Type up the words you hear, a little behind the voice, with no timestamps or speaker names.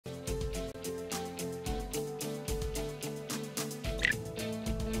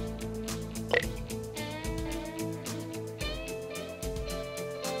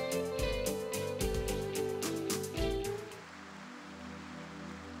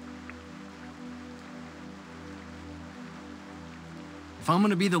If I'm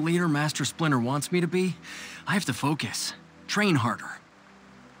gonna be the leader Master Splinter wants me to be, I have to focus, train harder.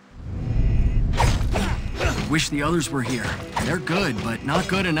 Wish the others were here. They're good, but not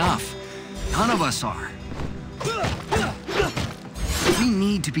good enough. None of us are. We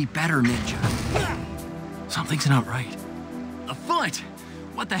need to be better, Ninja. Something's not right. A foot!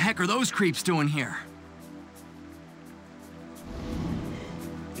 What the heck are those creeps doing here?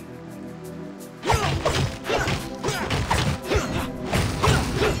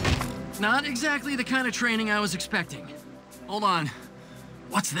 Not exactly the kind of training I was expecting. Hold on.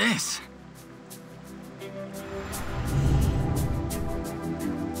 What's this?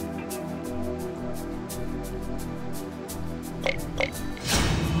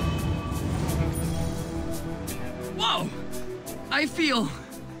 Whoa! I feel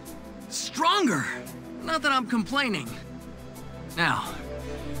stronger. Not that I'm complaining. Now,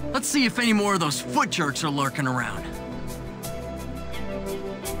 let's see if any more of those foot jerks are lurking around.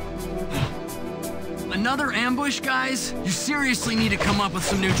 Another ambush, guys? You seriously need to come up with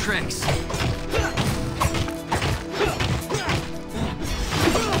some new tricks.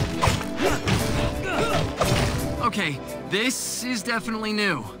 Okay, this is definitely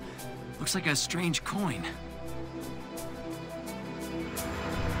new. Looks like a strange coin.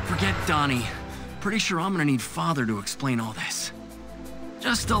 Forget Donnie. Pretty sure I'm gonna need Father to explain all this.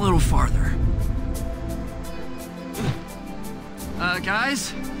 Just a little farther.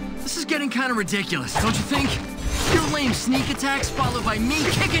 Guys? This is getting kind of ridiculous, don't you think? Your lame sneak attacks followed by me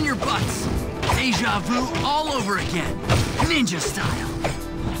kicking your butts. Deja vu all over again. Ninja style.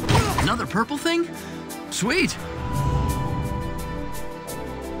 Another purple thing? Sweet.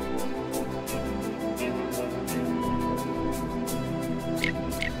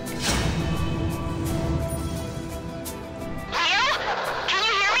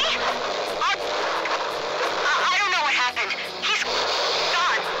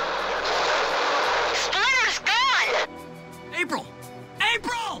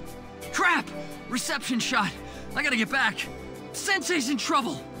 Reception shot. I gotta get back. Sensei's in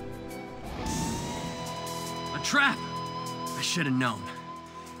trouble. A trap. I should have known.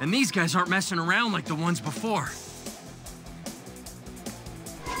 And these guys aren't messing around like the ones before.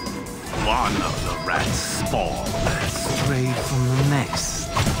 One of the rats spawned strayed from the nest.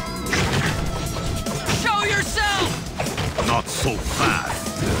 Show yourself! Not so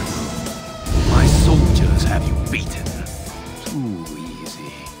fast. My soldiers have you beaten. Too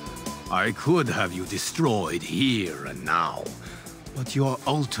easy. I could have you destroyed here and now, but your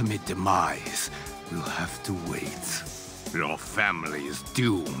ultimate demise will have to wait. Your family's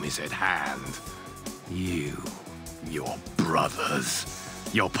doom is at hand. You, your brothers,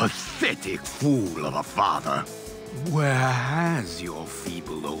 your pathetic fool of a father. Where has your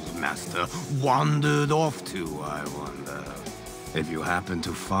feeble old master wandered off to, I wonder? If you happen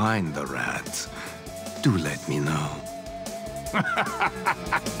to find the rats, do let me know.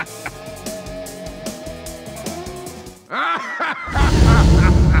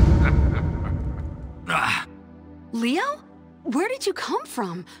 Leo? Where did you come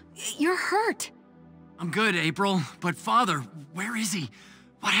from? You're hurt. I'm good, April, but Father, where is he?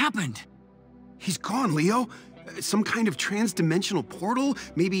 What happened? He's gone, Leo. Some kind of trans-dimensional portal?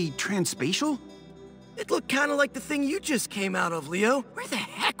 Maybe transspatial? It looked kind of like the thing you just came out of, Leo. Where the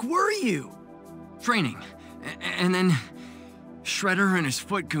heck were you? Training. And then Shredder and his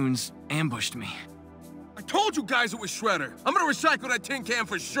foot goons ambushed me. I told you guys it was Shredder. I'm gonna recycle that tin can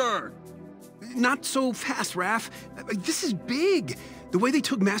for sure. Not so fast, Raph. This is big. The way they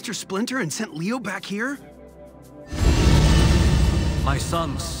took Master Splinter and sent Leo back here. My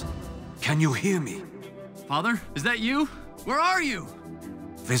sons, can you hear me? Father, is that you? Where are you?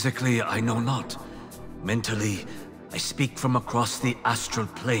 Physically, I know not. Mentally, I speak from across the astral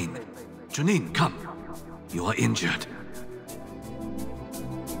plane. Janine, come. You are injured.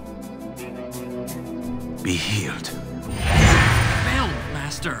 Be healed. Failed,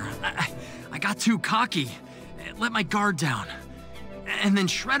 Master. I got too cocky. Let my guard down. And then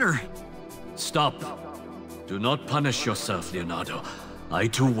Shredder... Stop. Do not punish yourself, Leonardo. I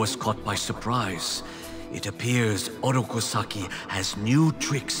too was caught by surprise. It appears Orokusaki has new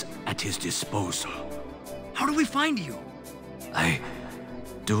tricks at his disposal. How do we find you? I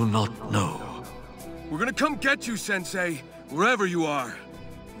do not know. We're gonna come get you, Sensei, wherever you are.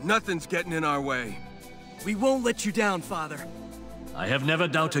 Nothing's getting in our way. We won't let you down, Father. I have never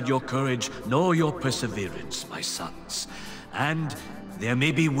doubted your courage nor your perseverance, my sons. And there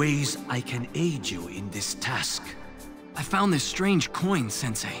may be ways I can aid you in this task. I found this strange coin,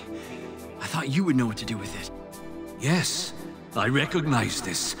 Sensei. I thought you would know what to do with it. Yes, I recognize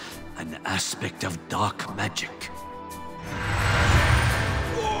this. An aspect of dark magic.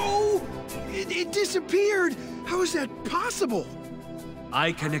 It disappeared! How is that possible?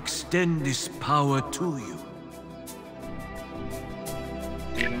 I can extend this power to you.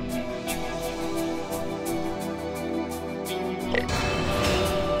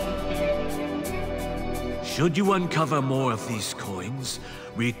 Should you uncover more of these coins,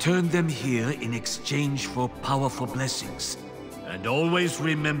 return them here in exchange for powerful blessings. And always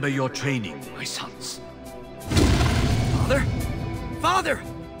remember your training, my sons. Father? Father!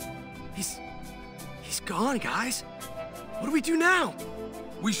 He's gone, guys. What do we do now?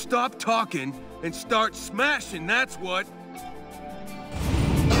 We stop talking and start smashing, that's what.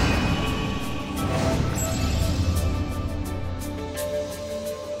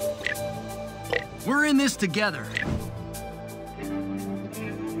 We're in this together.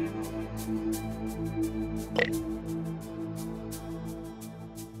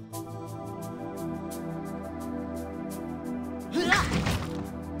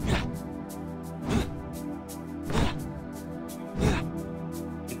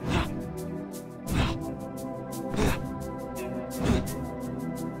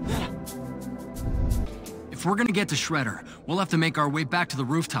 If we're gonna get to Shredder, we'll have to make our way back to the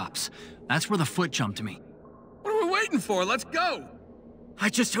rooftops. That's where the foot jumped me. What are we waiting for? Let's go! I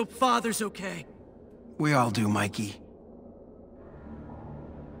just hope Father's okay. We all do, Mikey.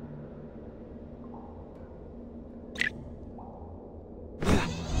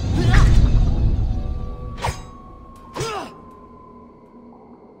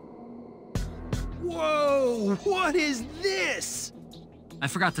 Whoa! What is this? I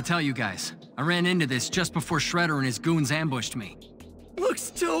forgot to tell you guys. I ran into this just before Shredder and his goons ambushed me. Looks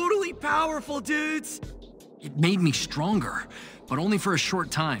totally powerful, dudes. It made me stronger, but only for a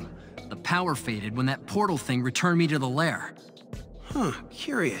short time. The power faded when that portal thing returned me to the lair. Huh,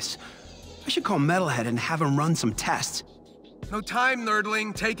 curious. I should call Metalhead and have him run some tests. No time,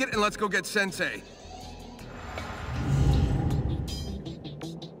 nerdling. Take it and let's go get Sensei.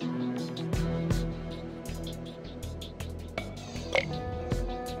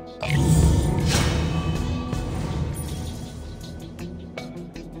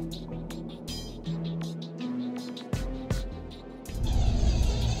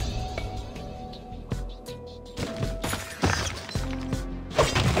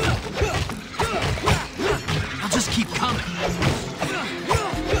 I'll just keep coming.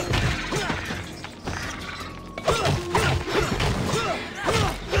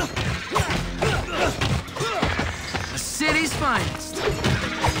 The city's finest.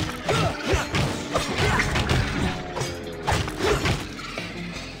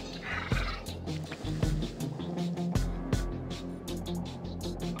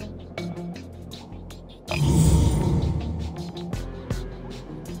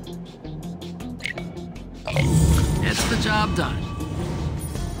 Gets the job done.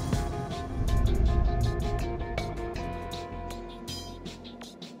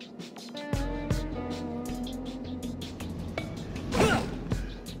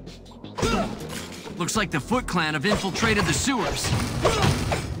 Looks like the Foot Clan have infiltrated the sewers.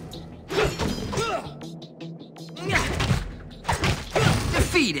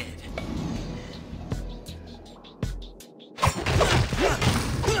 Defeated.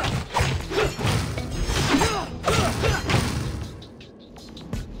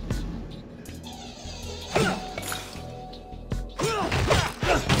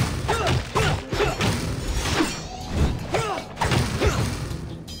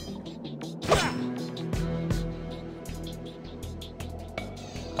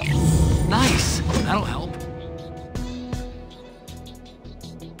 Nice. That'll help.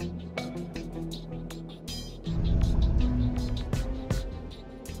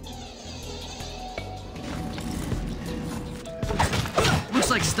 Looks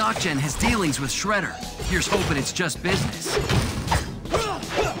like StockGen has dealings with Shredder. Here's hoping it's just business.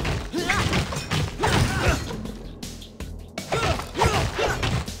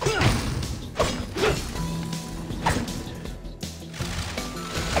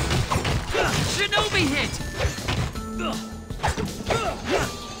 Shinobi hit!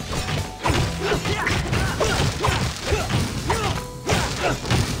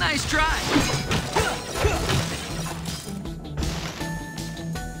 Nice try.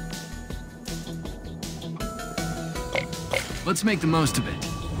 Let's make the most of it.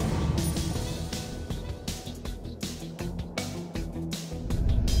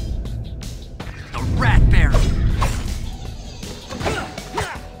 The Rat Baron.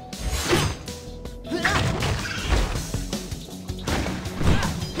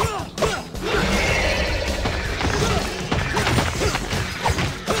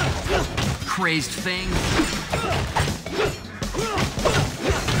 Crazed thing.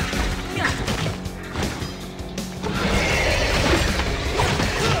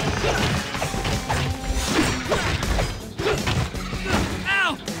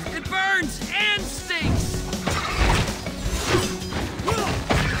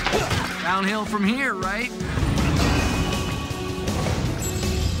 downhill from here, right?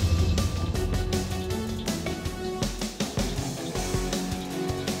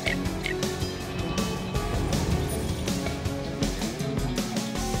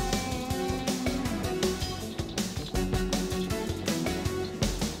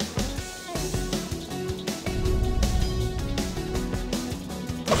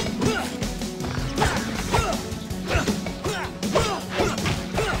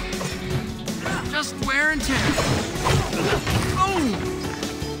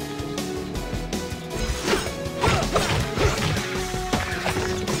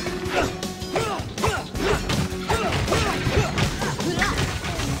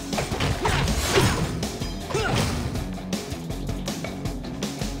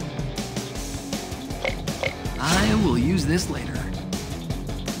 I will use this later.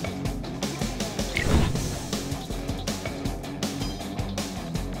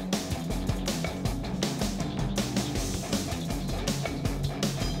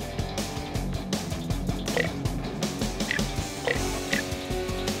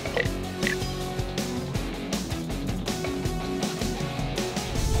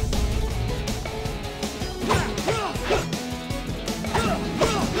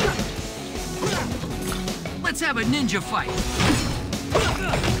 Let's have a ninja fight.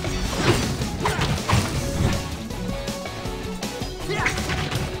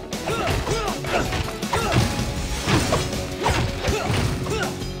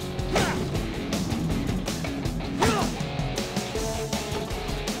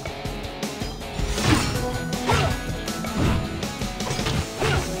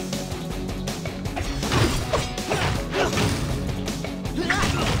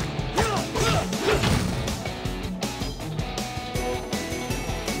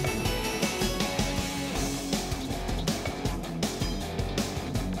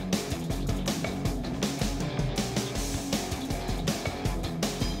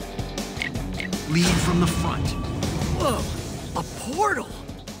 Lead from the front. Whoa, a portal!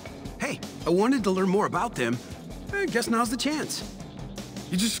 Hey, I wanted to learn more about them. I guess now's the chance.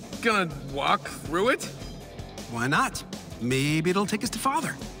 You just gonna walk through it? Why not? Maybe it'll take us to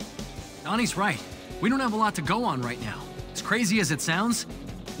Father. Donnie's right. We don't have a lot to go on right now. As crazy as it sounds,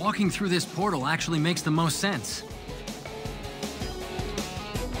 walking through this portal actually makes the most sense.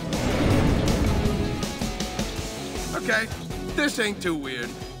 Okay, this ain't too weird.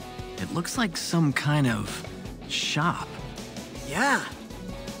 It looks like some kind of shop. Yeah.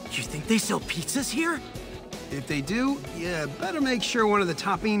 You think they sell pizzas here? If they do, you better make sure one of the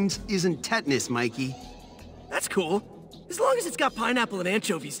toppings isn't tetanus, Mikey. That's cool. As long as it's got pineapple and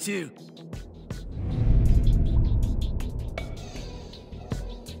anchovies, too.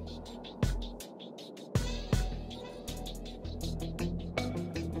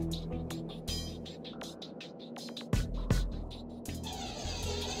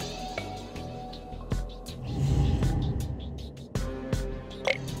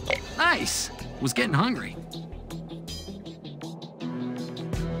 Nice! Was getting hungry.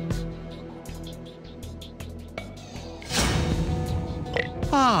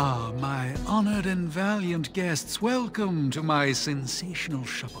 Ah, my honored and valiant guests, welcome to my sensational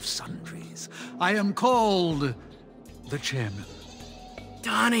shop of sundries. I am called the Chairman.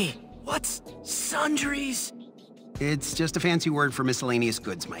 Donnie, what's sundries? It's just a fancy word for miscellaneous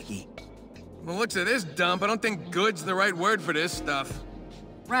goods, Mikey. Well, looks at this dump. I don't think good's the right word for this stuff.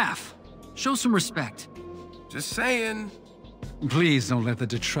 Raph, show some respect. Just saying. Please don't let the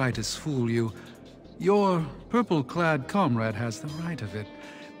detritus fool you. Your purple-clad comrade has the right of it.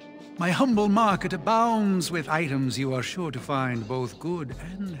 My humble market abounds with items you are sure to find both good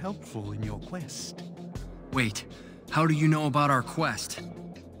and helpful in your quest. Wait, how do you know about our quest?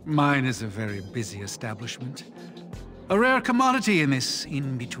 Mine is a very busy establishment. A rare commodity in this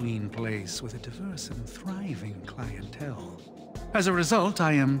in-between place with a diverse and thriving clientele. As a result,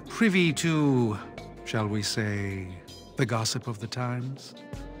 I am privy to, shall we say, the gossip of the times.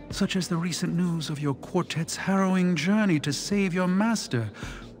 Such as the recent news of your quartet's harrowing journey to save your master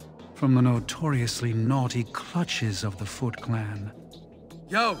from the notoriously naughty clutches of the Foot Clan.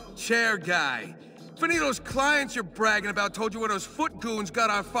 Yo, chair guy. If any of those clients you're bragging about told you where those foot goons got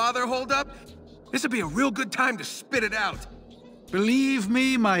our father holed up, this would be a real good time to spit it out. Believe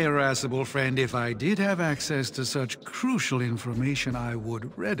me, my irascible friend, if I did have access to such crucial information, I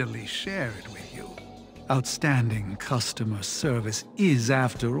would readily share it with you. Outstanding customer service is,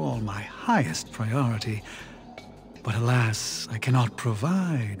 after all, my highest priority. But alas, I cannot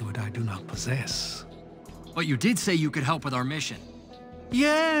provide what I do not possess. But you did say you could help with our mission.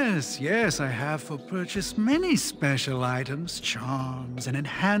 Yes, I have for purchase many special items, charms, and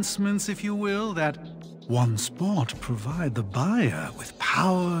enhancements, if you will, that once bought provide the buyer with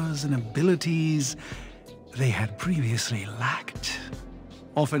powers and abilities they had previously lacked.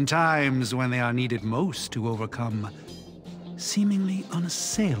 Oftentimes when they are needed most to overcome seemingly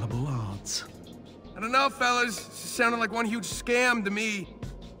unassailable odds. I don't know, fellas. It sounded like one huge scam to me.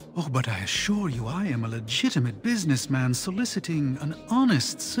 Oh, but I assure you I am a legitimate businessman soliciting an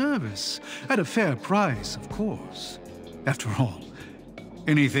honest service, at a fair price, of course. After all,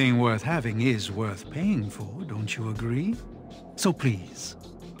 anything worth having is worth paying for, don't you agree? So please,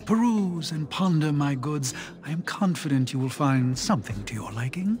 peruse and ponder my goods. I am confident you will find something to your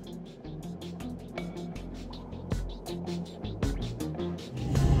liking.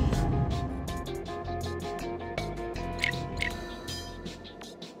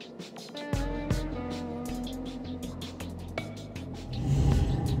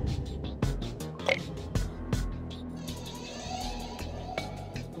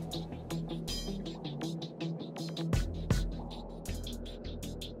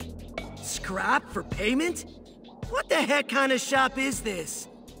 Scrap for payment? What the heck kind of shop is this?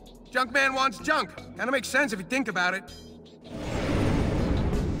 Junk man wants junk. Kinda makes sense if you think about it.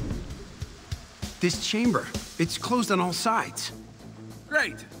 This chamber, it's closed on all sides.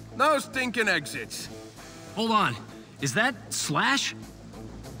 Great. No stinking exits. Hold on. Is that Slash?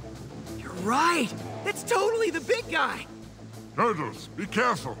 You're right. That's totally the big guy. Turtles, be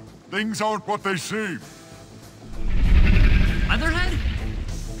careful. Things aren't what they seem. Leatherhead?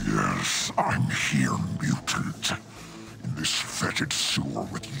 Yes, I'm here, Mutant. In this fetid sewer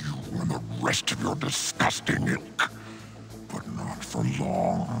with you and the rest of your disgusting ilk. But not for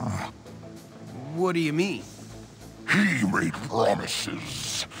long. What do you mean? He made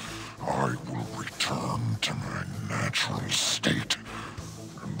promises. I will return to my natural state.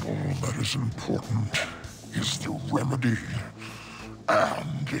 And all that is important is the remedy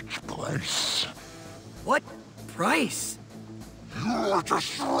and its price. What price? Your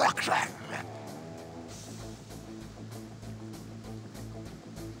destruction!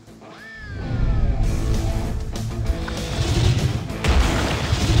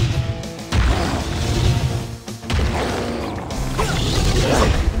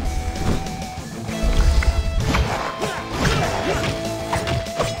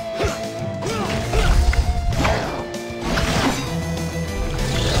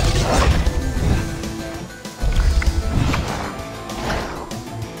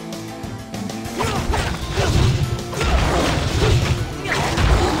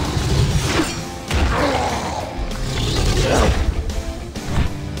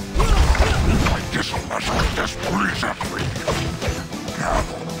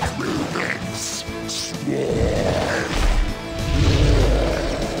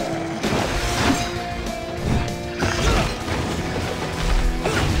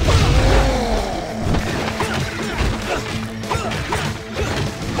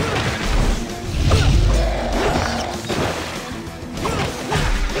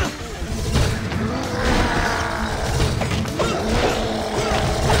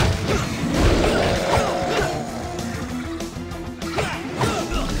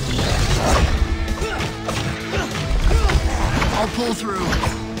 Pull through.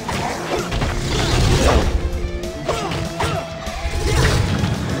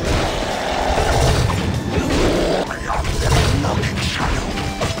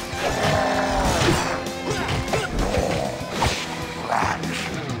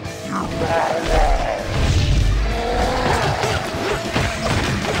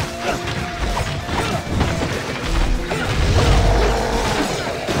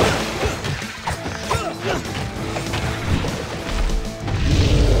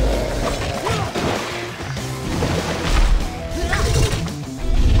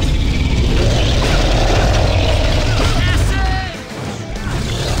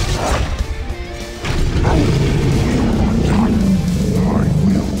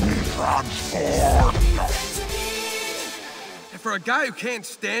 For a guy who can't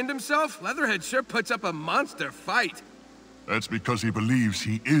stand himself, Leatherhead sure puts up a monster fight. That's because he believes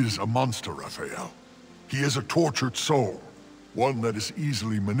he is a monster, Raphael. He is a tortured soul, one that is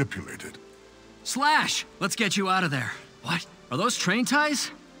easily manipulated. Slash! Let's get you out of there. What? Are those train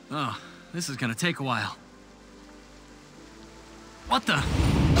ties? Oh, this is gonna take a while. What the?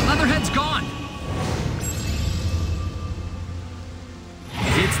 Leatherhead's gone!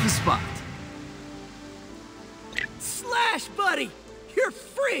 It's the spot. Slash, buddy! You're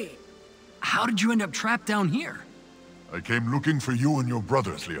free! How did you end up trapped down here? I came looking for you and your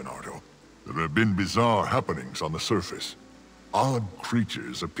brothers, Leonardo. There have been bizarre happenings on the surface. Odd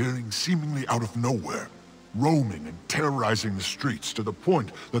creatures appearing seemingly out of nowhere, roaming and terrorizing the streets to the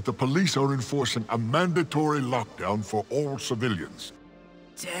point that the police are enforcing a mandatory lockdown for all civilians.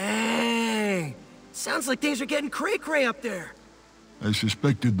 Dang! Sounds like things are getting cray-cray up there. I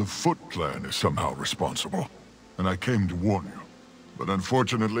suspected the Foot Clan is somehow responsible, and I came to warn you. But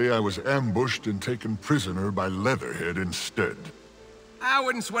unfortunately, I was ambushed and taken prisoner by Leatherhead instead. I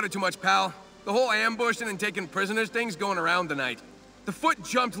wouldn't sweat it too much, pal. The whole ambushing and taking prisoners thing's going around tonight. The Foot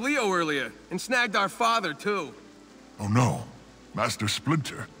jumped Leo earlier, and snagged our father, too. Oh no, Master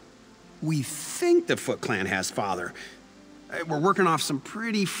Splinter. We think the Foot Clan has father. We're working off some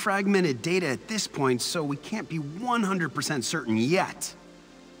pretty fragmented data at this point, so we can't be 100% certain yet.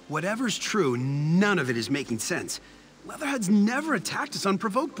 Whatever's true, none of it is making sense. Leatherhead's never attacked us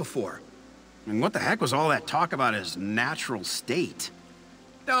unprovoked before. And what the heck was all that talk about his natural state?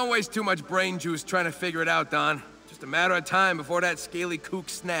 Don't waste too much brain juice trying to figure it out, Don. Just a matter of time before that scaly kook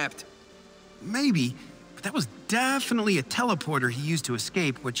snapped. Maybe, but that was definitely a teleporter he used to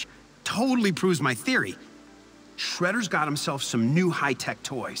escape, which totally proves my theory. Shredder's got himself some new high-tech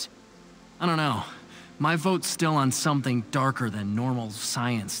toys. I don't know. My vote's still on something darker than normal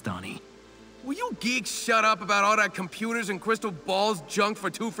science, Donnie. Will you geeks shut up about all that computers and crystal balls junk for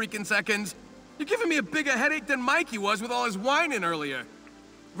 2 freaking seconds? You're giving me a bigger headache than Mikey was with all his whining earlier.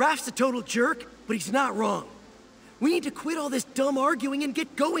 Raph's a total jerk, but he's not wrong. We need to quit all this dumb arguing and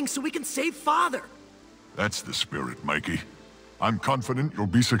get going so we can save Father. That's the spirit, Mikey. I'm confident you'll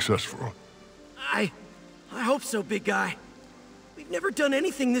be successful. I hope so, big guy. We've never done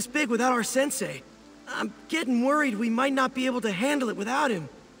anything this big without our sensei. I'm getting worried we might not be able to handle it without him.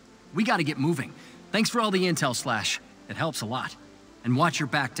 We gotta get moving. Thanks for all the intel, Slash. It helps a lot. And watch your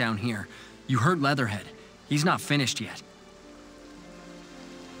back down here. You hurt Leatherhead. He's not finished yet.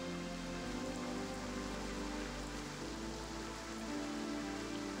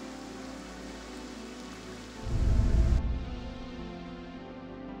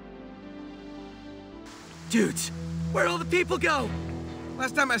 Dudes, where'd all the people go?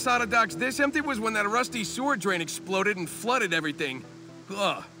 Last time I saw the docks this empty was when that rusty sewer drain exploded and flooded everything.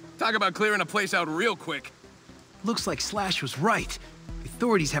 Ugh. Talk about clearing a place out real quick. Looks like Slash was right. The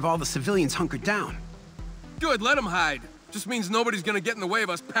authorities have all the civilians hunkered down. Good, let them hide. Just means nobody's gonna get in the way of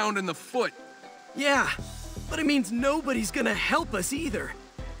us pounding the Foot. Yeah, but it means nobody's gonna help us either.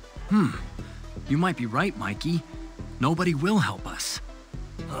 You might be right, Mikey. Nobody will help us.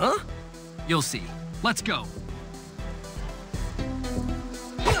 Huh? You'll see. Let's go.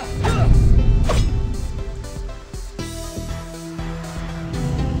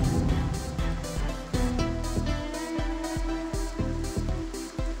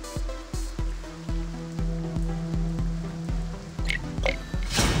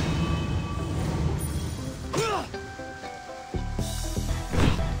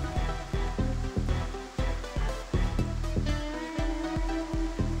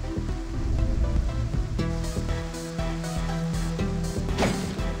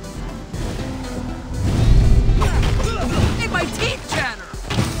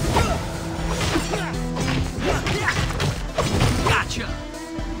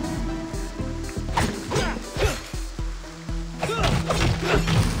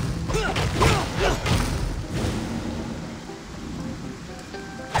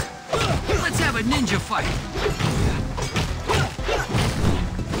 Ninja fight.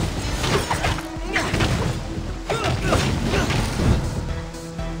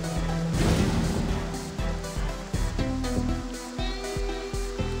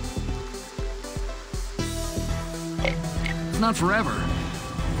 It's not forever,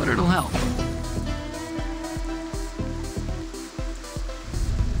 but it'll help.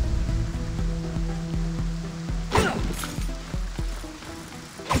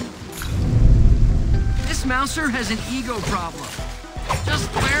 Mouser has an ego problem. Just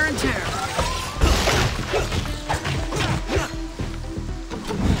wear and tear.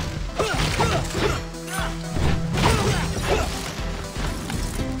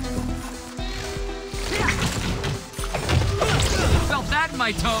 Felt that in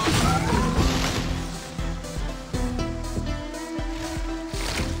my toes.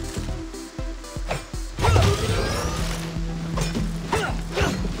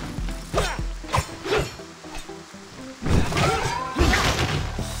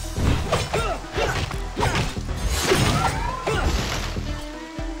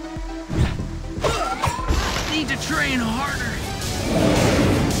 Train harder.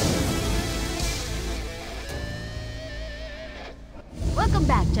 Welcome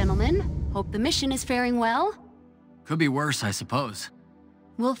back, gentlemen. Hope the mission is faring well. Could be worse, I suppose.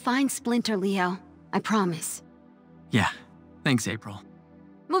 We'll find Splinter, Leo. I promise. Yeah, Thanks, April.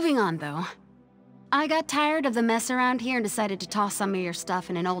 Moving on, though. I got tired of the mess around here and decided to toss some of your stuff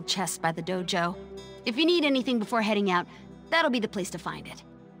in an old chest by the dojo. If you need anything before heading out, that'll be the place to find it.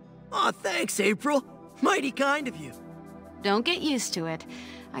 Aw, thanks, April. Mighty kind of you. Don't get used to it.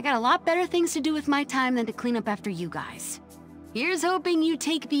 I got a lot better things to do with my time than to clean up after you guys. Here's hoping you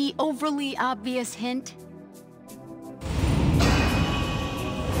take the overly obvious hint.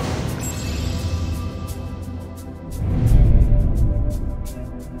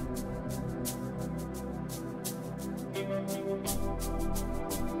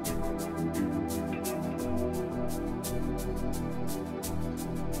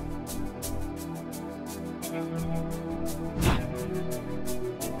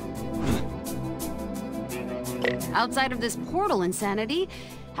 Outside of this portal insanity,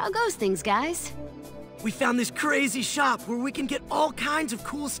 how goes things, guys? We found this crazy shop where we can get all kinds of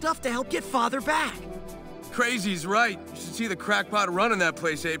cool stuff to help get Father back. Crazy's right. You should see the crackpot running that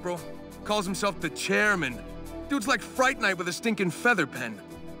place, April. Calls himself the chairman. Dude's like Fright Night with a stinking feather pen.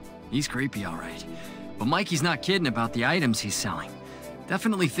 He's creepy, all right. But Mikey's not kidding about the items he's selling.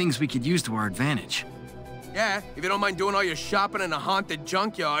 Definitely things we could use to our advantage. Yeah, if you don't mind doing all your shopping in a haunted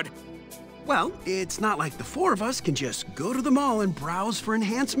junkyard. Well, it's not like the four of us can just go to the mall and browse for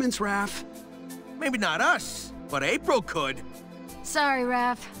enhancements, Raph. Maybe not us, but April could. Sorry,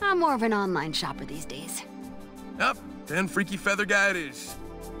 Raph. I'm more of an online shopper these days. Yup, then Freaky Feather Guy it is.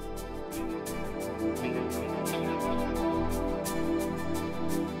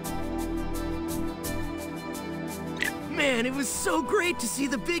 Man, it was so great to see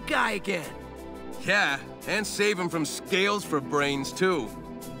the big guy again. Yeah, and save him from scales for brains, too.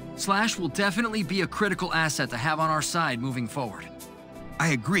 Slash will definitely be a critical asset to have on our side moving forward. I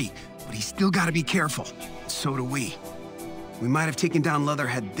agree, but he's still gotta be careful. So do we. We might have taken down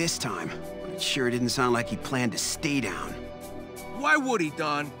Leatherhead this time, but it sure didn't sound like he planned to stay down. Why would he,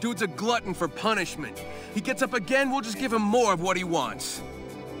 Don? Dude's a glutton for punishment. He gets up again, we'll just give him more of what he wants.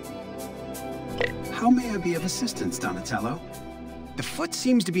 How may I be of assistance, Donatello? The Foot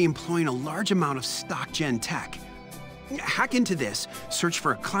seems to be employing a large amount of stock-gen tech. Hack into this, search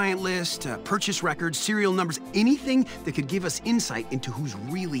for a client list, purchase records, serial numbers, anything that could give us insight into who's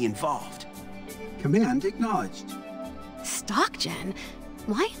really involved. Command acknowledged. Stockgen?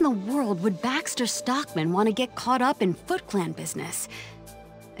 Why in the world would Baxter Stockman want to get caught up in Foot Clan business?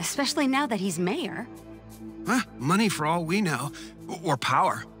 Especially now that he's mayor. Huh? Money for all we know. Or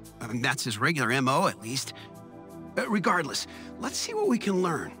power. That's his regular MO, at least. Regardless, let's see what we can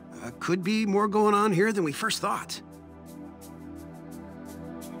learn. Could be more going on here than we first thought.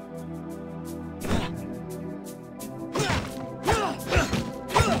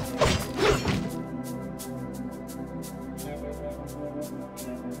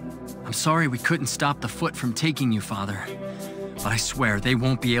 I'm sorry we couldn't stop the Foot from taking you, Father. But I swear they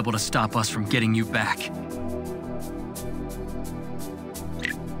won't be able to stop us from getting you back.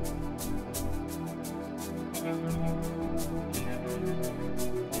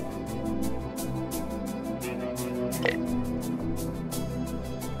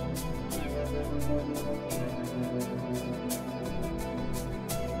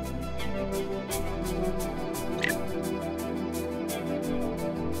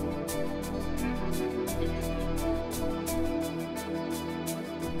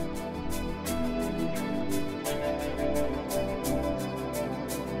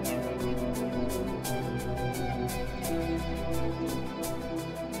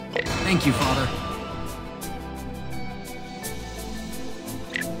 Thank you, Father.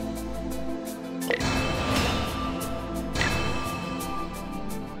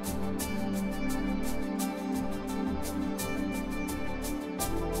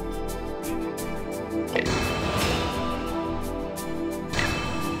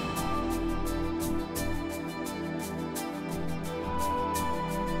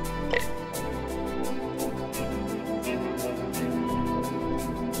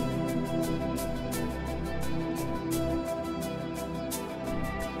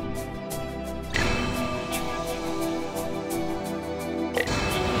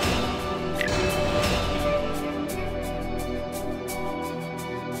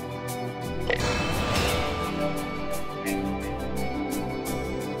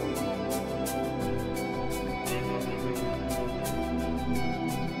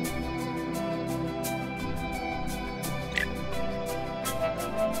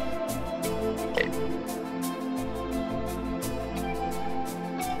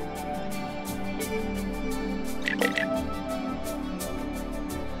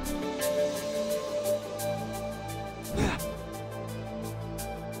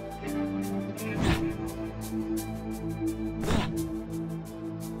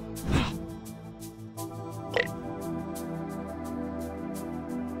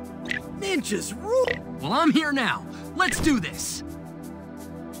 ninjas rule! Well, I'm here now. Let's do this.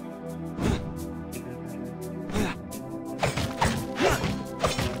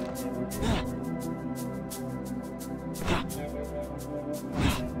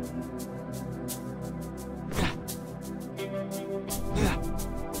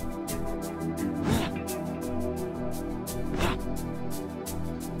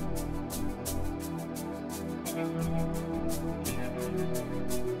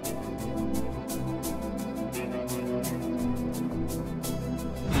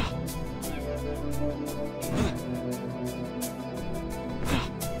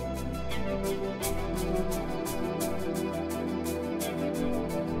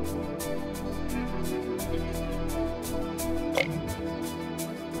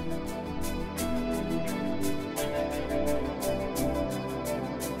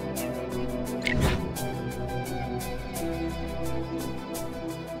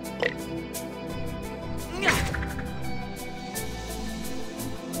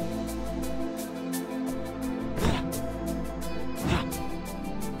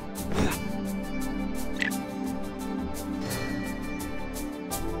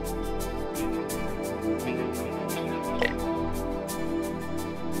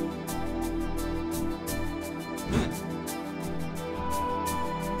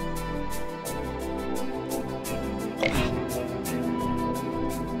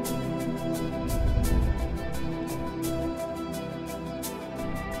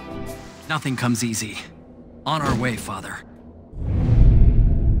 Nothing comes easy. On our way, Father.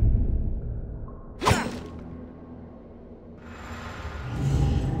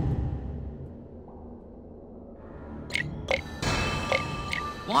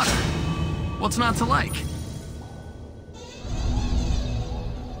 Water. What's not to like?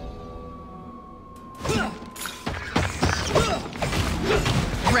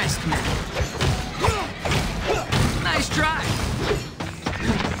 Rest, man. Nice try.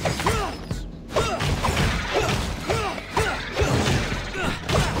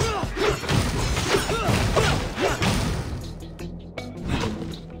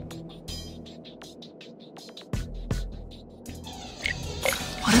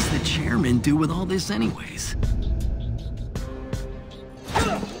 What does the chairman do with all this anyways?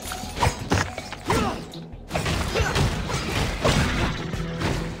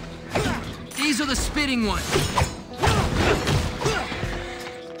 These are the spitting ones.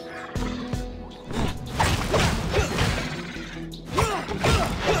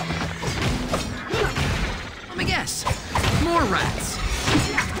 Let me guess. More rats.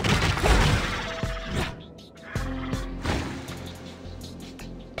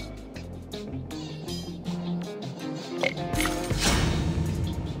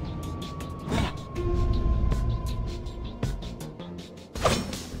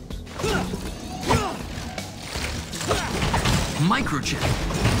 Microchip.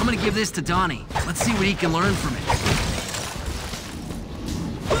 I'm gonna give this to Donnie. Let's see what he can learn from it.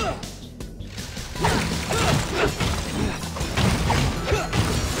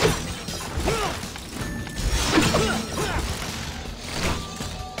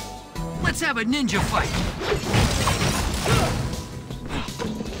 Let's have a ninja fight.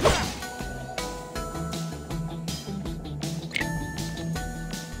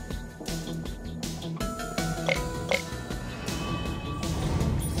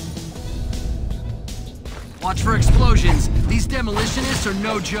 Watch for explosions. These demolitionists are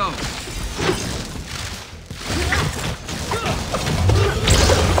no joke.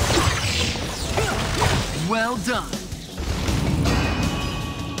 Well done.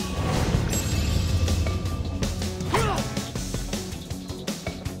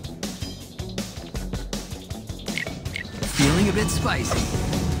 Feeling a bit spicy.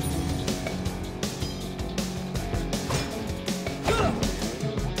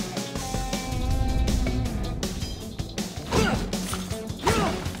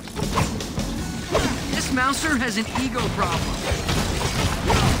 Mouser has an ego problem.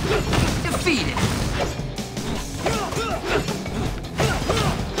 Defeat it.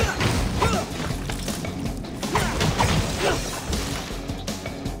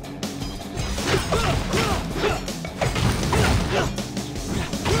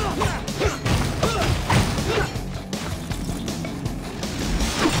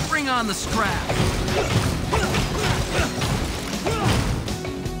 Bring on the scrap.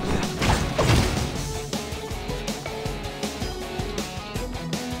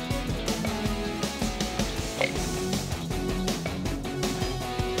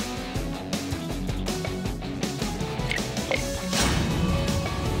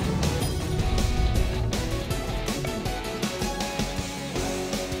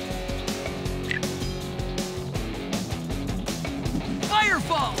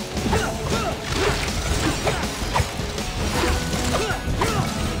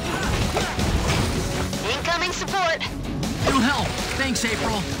 It'll help. Thanks,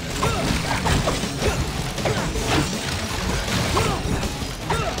 April.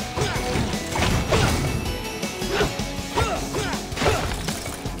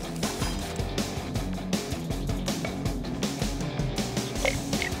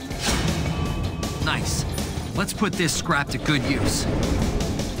 Nice. Let's put this scrap to good use.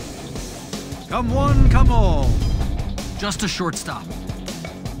 Come one, come all. Just a short stop.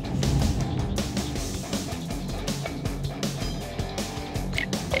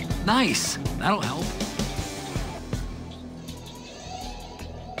 Nice. That'll help.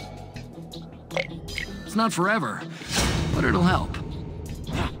 It's not forever, but it'll help.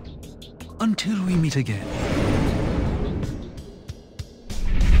 Until we meet again.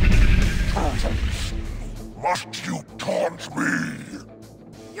 Must you taunt me?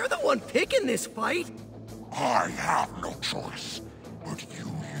 You're the one picking this fight. I have no choice, but you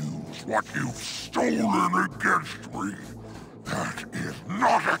use what you've stolen against me. That is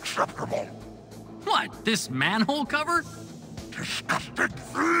not acceptable. What, this manhole cover? Disgusting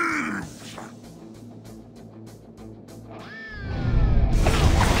thieves!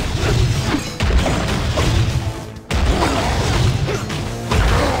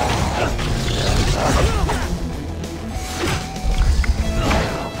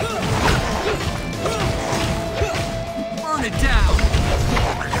 Burn it down!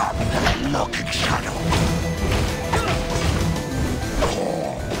 Look in shadow.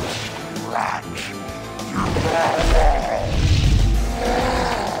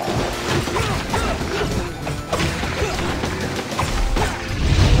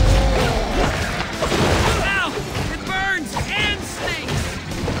 Ow! It burns and stinks!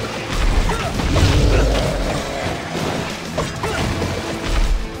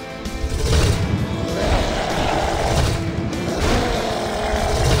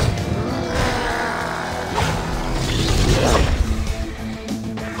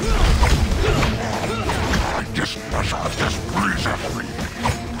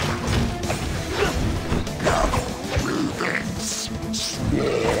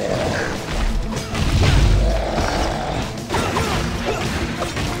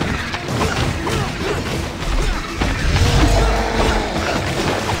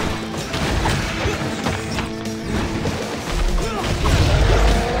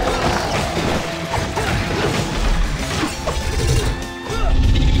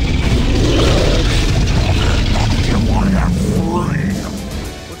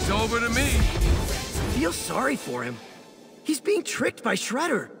 For him. He's being tricked by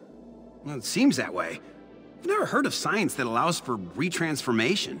Shredder. Well, it seems that way. I've never heard of science that allows for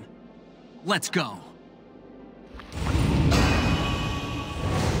retransformation. Let's go.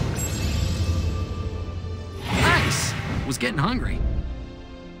 Nice! Was getting hungry.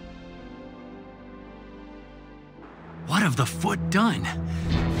 What have the Foot done?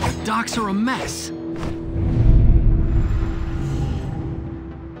 The docks are a mess.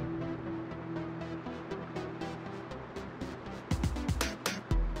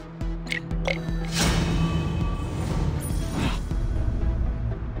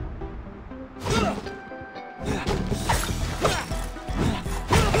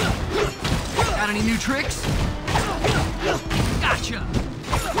 Got any new tricks? Gotcha!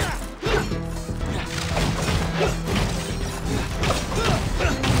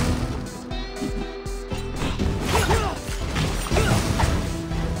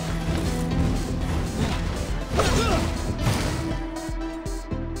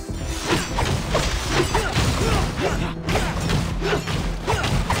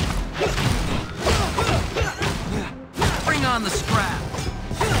 Bring on the scrap!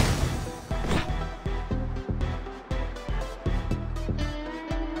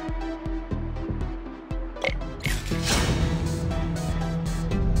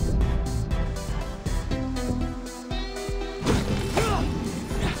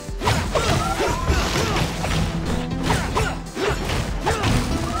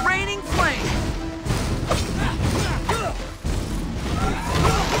 Raining flame!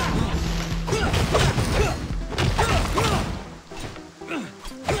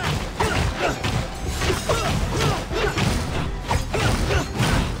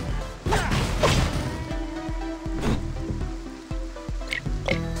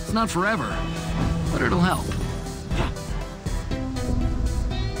 It's not forever, but it'll help.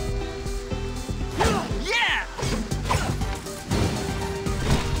 Yeah!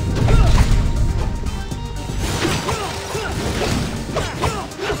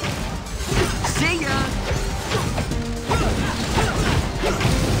 See ya!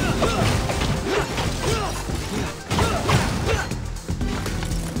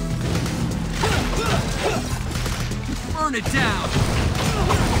 Burn burn it down!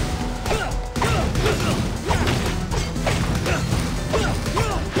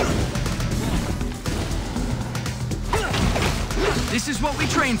 This is what we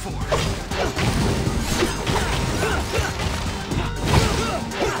train for.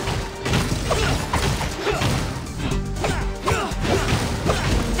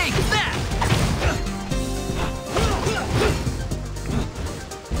 Take that!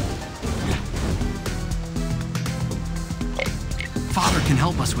 Father can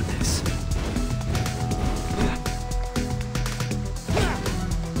help us with this.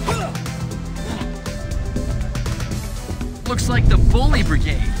 Looks like the Bully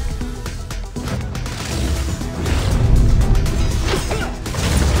Brigade.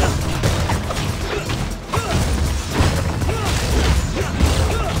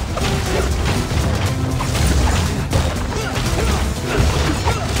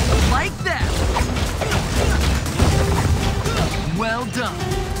 Like that. Well done.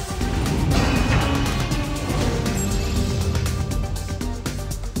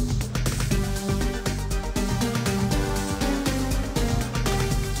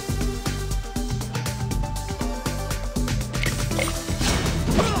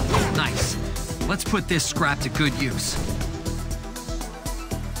 Nice. Let's put this scrap to good use.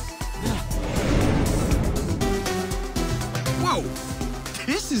 Whoa!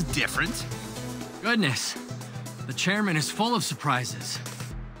 This is different. Goodness. The chairman is full of surprises.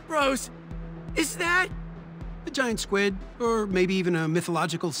 Bros, is that? A giant squid, or maybe even a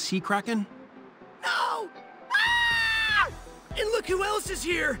mythological sea kraken? No! Ah! And look who else is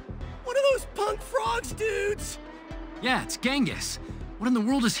here! One of those punk frogs dudes! Yeah, it's Genghis. What in the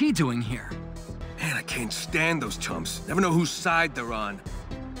world is he doing here? Man, I can't stand those chumps. Never know whose side they're on.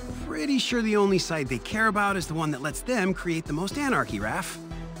 Pretty sure the only side they care about is the one that lets them create the most anarchy, Raph.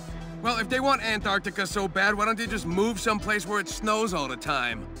 Well, if they want Antarctica so bad, why don't they just move someplace where it snows all the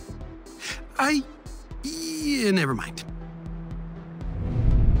time? Yeah, never mind.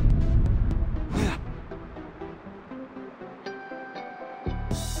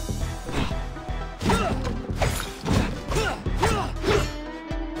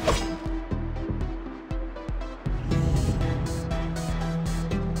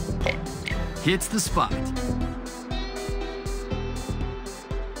 Hits the spot.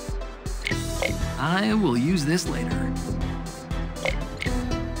 I will use this later.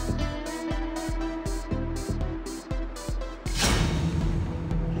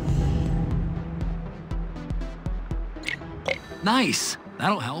 Nice.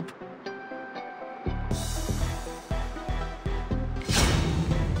 That'll help.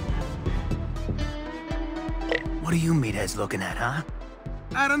 What are you meatheads looking at, huh?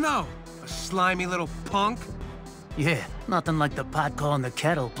 I don't know. A slimy little punk? Yeah, nothing like the pot calling the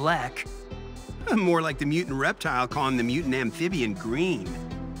kettle black. More like the mutant reptile calling the mutant amphibian green.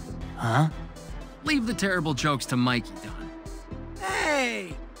 Huh? Leave the terrible jokes to Mikey, Don.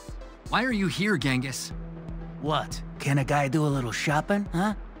 Hey! Why are you here, Genghis? What? Can a guy do a little shopping,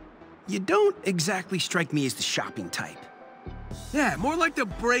 huh? You don't exactly strike me as the shopping type. Yeah, more like the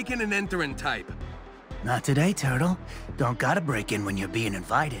breaking and entering type. Not today, Turtle. Don't gotta break in when you're being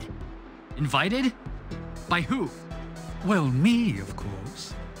invited. Invited? By who? Well, me, of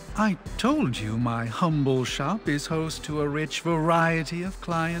course. I told you my humble shop is host to a rich variety of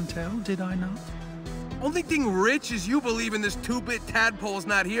clientele, did I not? Only thing rich is you believe in this 2-bit tadpole's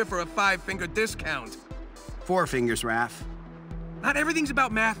not here for a 5-finger discount. 4 fingers, Raph. Not everything's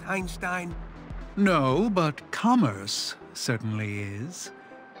about math, Einstein. No, but commerce certainly is.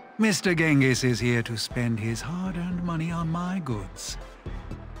 Mr. Genghis is here to spend his hard-earned money on my goods.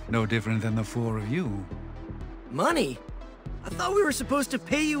 No different than the 4 of you. Money? I thought we were supposed to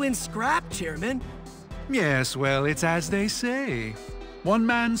pay you in scrap, Chairman. Yes, well, it's as they say. One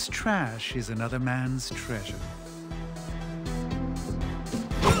man's trash is another man's treasure.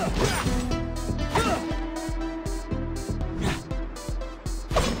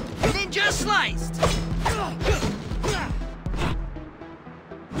 Ninja sliced!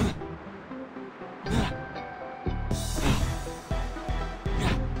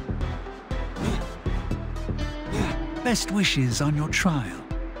 Best wishes on your trial.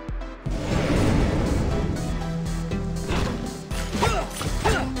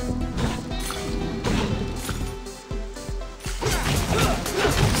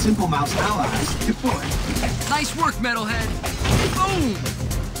 Simple Mouse allies deployed. Nice work, Metalhead. Boom!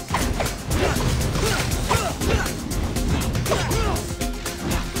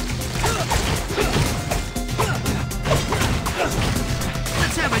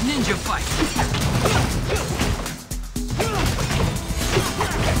 Let's have a ninja fight.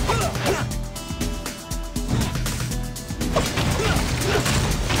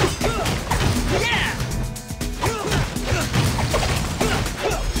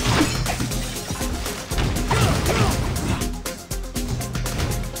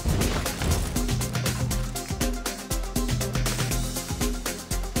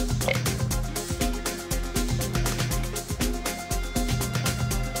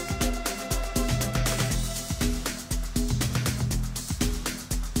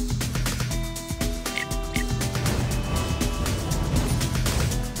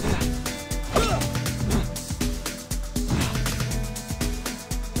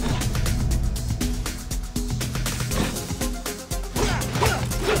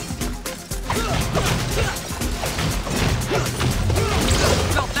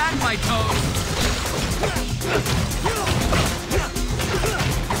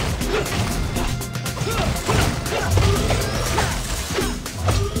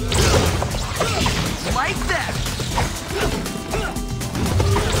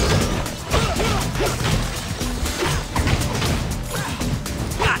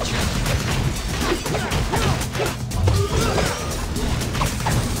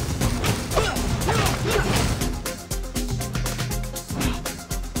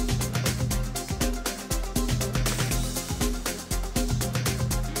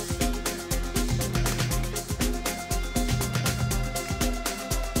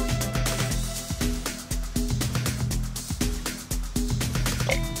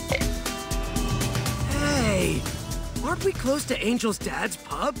 Aren't we close to Angel's dad's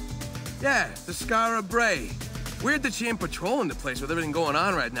pub? Yeah, the KARAI. Weird that she ain't patrolling the place with everything going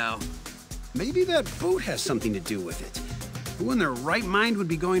on right now. Maybe that boat has something to do with it. Who in their right mind would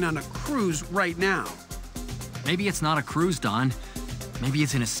be going on a cruise right now? Maybe it's not a cruise, Don. Maybe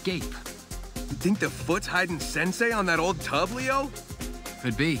it's an escape. You think the Foot's hiding Sensei on that old tub, Leo?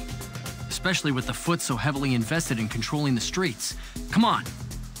 Could be. Especially with the Foot so heavily invested in controlling the streets. Come on.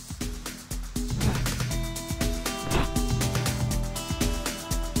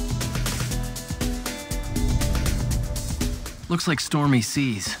 Looks like stormy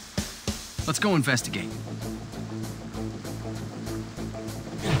seas. Let's go investigate.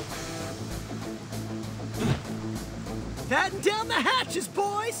 Batten down the hatches,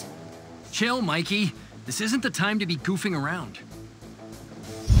 boys! Chill, Mikey. This isn't the time to be goofing around.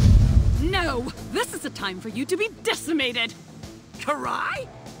 No! This is a time for you to be decimated! KARAI?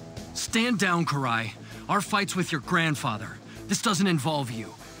 Stand down, KARAI. Our fight's with your grandfather. This doesn't involve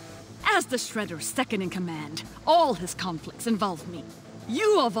you. As the Shredder's second in command, all his conflicts involve me.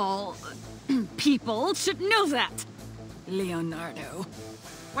 You of all... people should know that. Leonardo.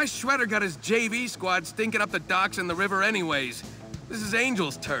 Why Shredder got his JV squad stinking up the docks and the river anyways? This is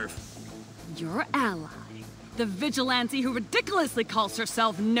Angel's turf. Your ally, the vigilante who ridiculously calls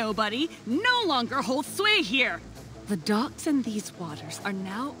herself Nobody, no longer holds sway here. The docks in these waters are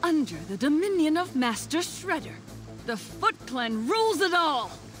now under the dominion of Master Shredder. The Foot Clan rules it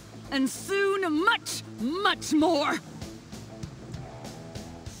all. And soon, much, much more.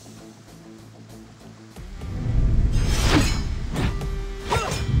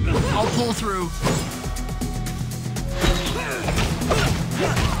 I'll pull through.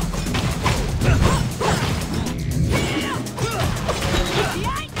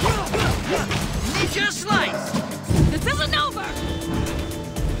 Ninja slice! This isn't over!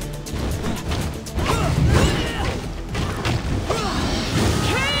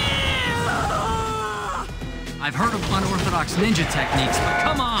 I've heard of unorthodox ninja techniques, but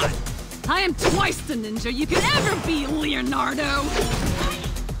come on! I am twice the ninja you could ever be, Leonardo!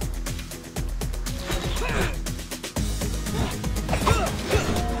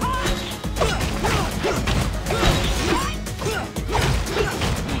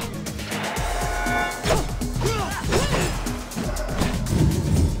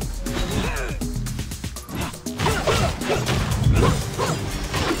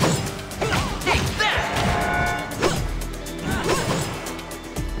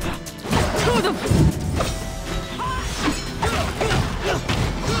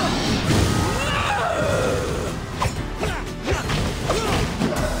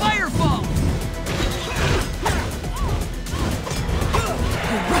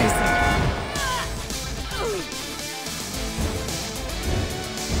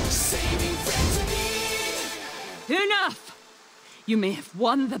 You may have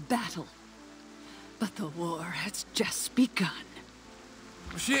won the battle, but the war has just begun.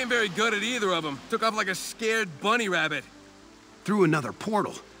 She ain't very good at either of them. Took off like a scared bunny rabbit. Through another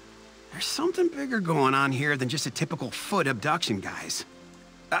portal. There's something bigger going on here than just a typical Foot abduction, guys.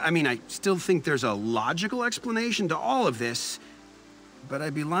 I mean, I still think there's a logical explanation to all of this, but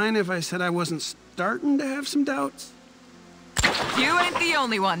I'd be lying if I said I wasn't starting to have some doubts. You ain't the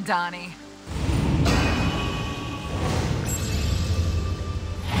only one, Donnie.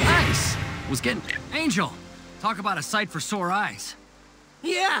 Nice! Was getting... Angel! Talk about a sight for sore eyes.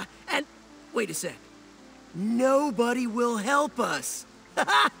 Yeah, and... wait a sec. Nobody will help us.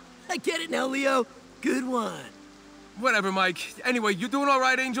 I get it now, Leo. Good one. Whatever, Mike. Anyway, you doing all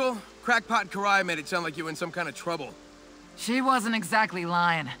right, Angel? Crackpot KARAI made it sound like you were in some kind of trouble. She wasn't exactly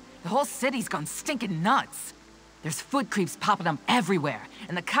lying. The whole city's gone stinking nuts. There's foot creeps popping up everywhere,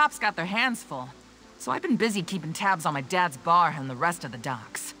 and the cops got their hands full. So I've been busy keeping tabs on my dad's bar and the rest of the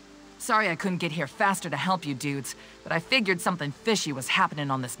docks. Sorry I couldn't get here faster to help you dudes, but I figured something fishy was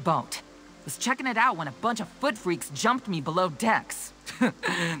happening on this boat. Was checking it out when a bunch of foot freaks jumped me below decks.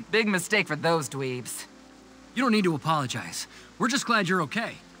 Big mistake for those dweebs. You don't need to apologize. We're just glad you're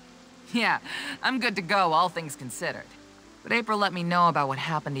okay. Yeah, I'm good to go, all things considered. But April let me know about what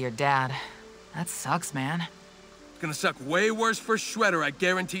happened to your dad. That sucks, man. It's gonna suck way worse for Shredder, I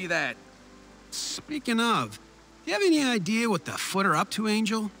guarantee that. Speaking of, do you have any idea what the Foot are up to,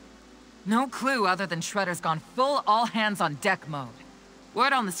 Angel? No clue other than Shredder's gone full all-hands-on-deck mode.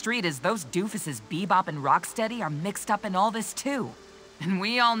 Word on the street is those doofuses BEPOP and ROCKSTEADY are mixed up in all this too. And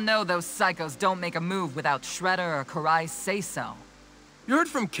we all know those psychos don't make a move without Shredder or KARAI say-so. You heard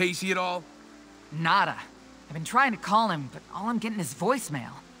from Casey at all? Nada. I've been trying to call him, but all I'm getting is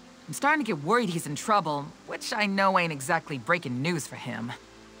voicemail. I'm starting to get worried he's in trouble, which I know ain't exactly breaking news for him.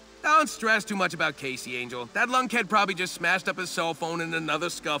 Oh, Don't stress too much about Casey, Angel. That lunkhead probably just smashed up his cell phone in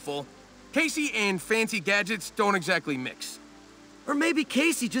another scuffle. Casey and fancy gadgets don't exactly mix. Or maybe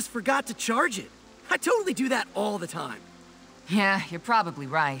Casey just forgot to charge it. I totally do that all the time. Yeah, you're probably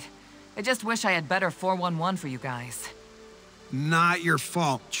right. I just wish I had better 411 for you guys. Not your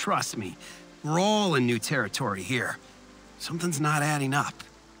fault, trust me. We're all in new territory here. Something's not adding up.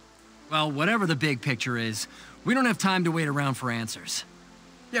 Well, whatever the big picture is, we don't have time to wait around for answers.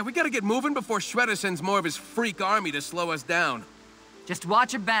 Yeah, we gotta get moving before Shredder sends more of his freak army to slow us down. Just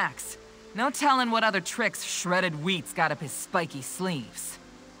watch your backs. No telling what other tricks Shredded Wheat's got up his spiky sleeves.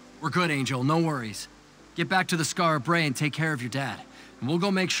 We're good, Angel, no worries. Get back to the SCAR-BiVgX and take care of your dad. And we'll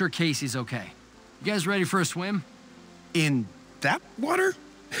go make sure Casey's okay. You guys ready for a swim? In that water?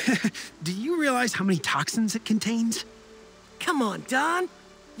 Do you realize how many toxins it contains? Come on, Don.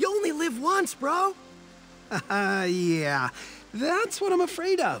 You only live once, bro. Yeah. That's what I'm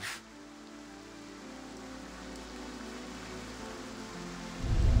afraid of.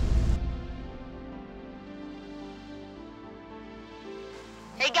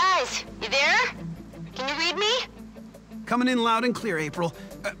 Hey guys, you there? Can you read me? Coming in loud and clear, April.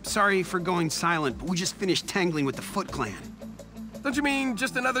 Sorry for going silent, but we just finished tangling with the Foot Clan. Don't you mean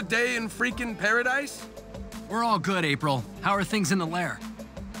just another day in freaking paradise? We're all good, April. How are things in the lair?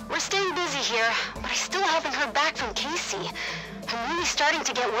 We're staying busy here, but I still haven't heard back from Casey. I'm really starting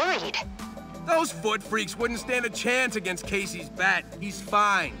to get worried. Those foot freaks wouldn't stand a chance against Casey's bat. He's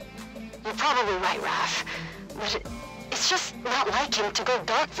fine. You're probably right, Raph. But it's just not like him to go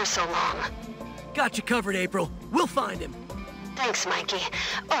dark for so long. Got you covered, April. We'll find him. Thanks, Mikey.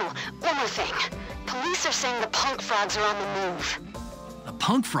 Oh, one more thing. Police are saying the punk frogs are on the move. The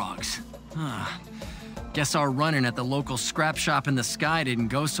punk frogs? Huh. Guess our run-in at the local scrap shop in the sky didn't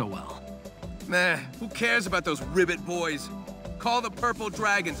go so well. Nah, who cares about those ribbit boys? Call the purple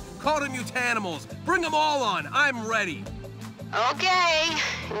dragons, call the mutanimals, bring them all on, I'm ready. Okay,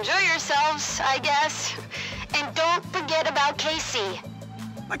 enjoy yourselves, I guess. And don't forget about Casey.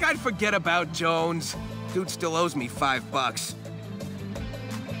 Like I'd forget about Jones. Dude still owes me $5.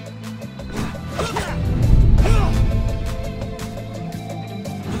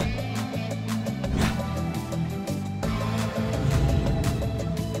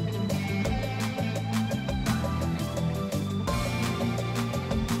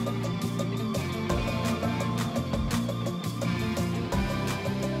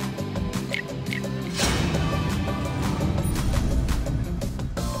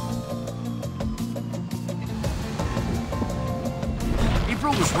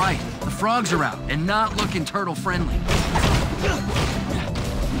 April was right. The frogs are out and not looking turtle-friendly.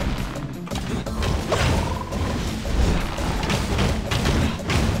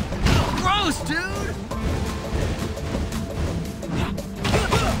 Gross, dude!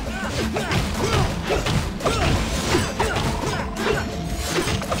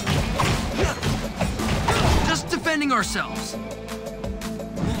 Just defending ourselves.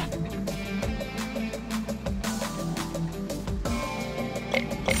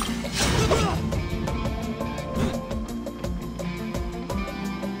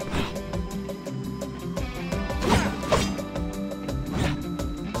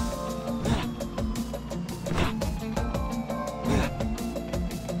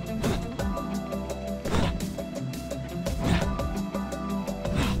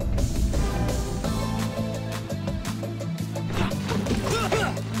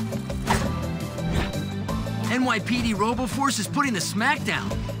 NYPD RoboForce is putting the smack down.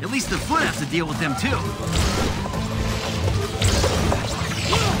 At least the Foot have to deal with them, too.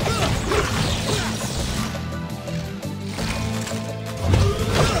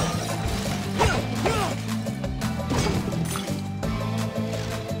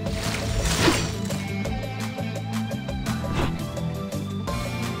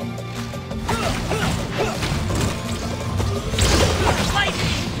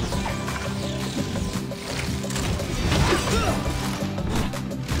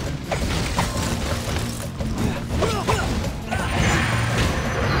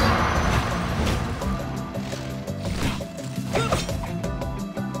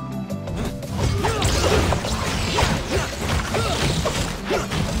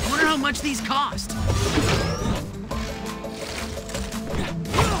 These cost.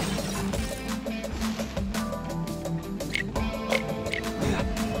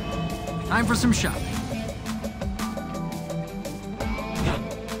 Time for some shopping.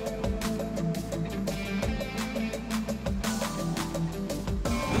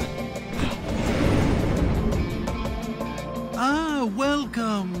 Ah,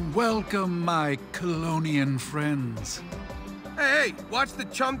 welcome, welcome, my Colonian friends. Hey, watch the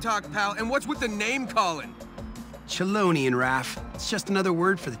chum talk, pal, and what's with the name calling? Chelonian, Raph. It's just another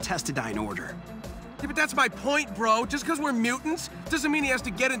word for the Testidine order. Yeah, but that's my point, bro. Just because we're mutants doesn't mean he has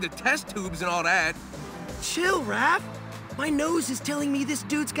to get into test tubes and all that. Chill, Raph. My nose is telling me this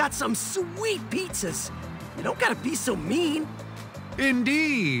dude's got some sweet pizzas. You don't gotta be so mean.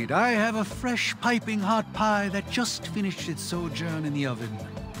 Indeed, I have a fresh piping hot pie that just finished its sojourn in the oven.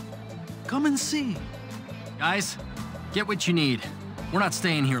 Come and see. Guys, get what you need. We're not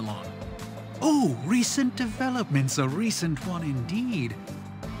staying here long. Oh, recent developments, a recent one indeed.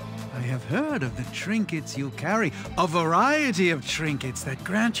 I have heard of the trinkets you carry, a variety of trinkets that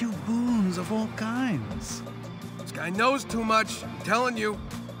grant you boons of all kinds. This guy knows too much, I'm telling you.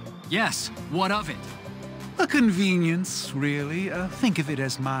 Yes, what of it? A convenience, really. Think of it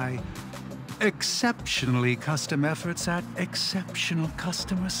as my exceptionally custom efforts at exceptional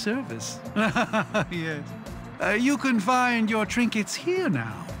customer service. Yes. You can find your trinkets here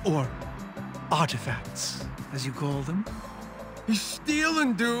now, or artifacts, as you call them. He's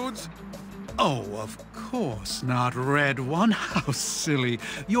stealing, dudes. Oh, of course not, Red One. How silly.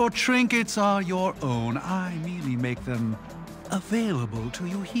 Your trinkets are your own. I merely make them available to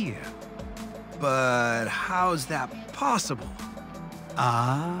you here. But how's that possible?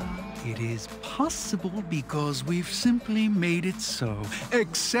 It is possible because we've simply made it so.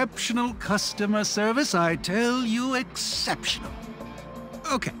 Exceptional customer service, I tell you, exceptional.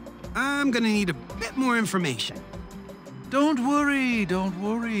 Okay, I'm gonna need a bit more information. Don't worry, don't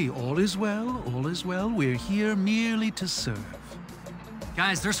worry. All is well, all is well. We're here merely to serve.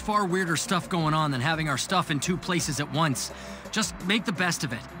 Guys, there's far weirder stuff going on than having our stuff in two places at once. Just make the best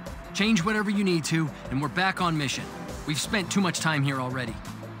of it. Change whatever you need to, and we're back on mission. We've spent too much time here already.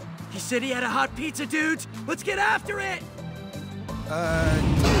 He said he had a hot pizza, dudes. Let's get after it!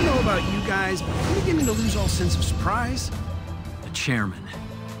 I don't know about you guys, but I'm beginning to lose all sense of surprise. The chairman.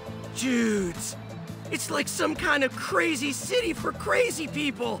 Dudes, it's like some kind of crazy city for crazy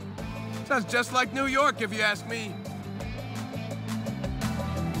people. Sounds just like New York, if you ask me.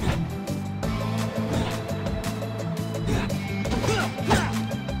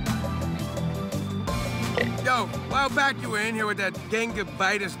 Yo, a while back you were in here with that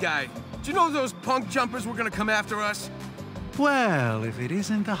Gangavitis guy. Did you know those punk jumpers were gonna come after us? Well, if it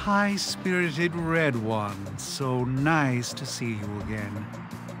isn't the high-spirited Red One, so nice to see you again.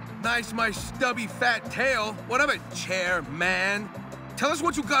 Nice, my stubby fat tail. What of it, chair, man? Tell us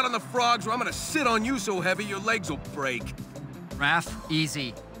what you got on the frogs or I'm gonna sit on you so heavy your legs will break. Raph,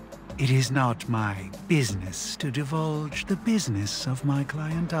 easy. It is not my business to divulge the business of my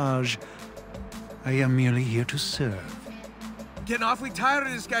clientage. I am merely here to serve. Getting awfully tired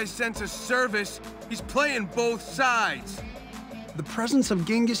of this guy's sense of service. He's playing both sides. The presence of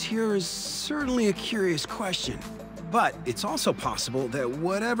Genghis here is certainly a curious question. But it's also possible that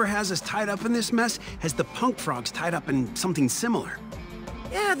whatever has us tied up in this mess has the punk frogs tied up in something similar.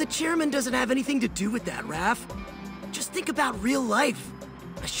 Yeah, the chairman doesn't have anything to do with that, Raph. Just think about real life.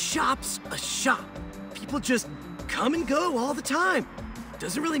 A shop's a shop. People just come and go all the time.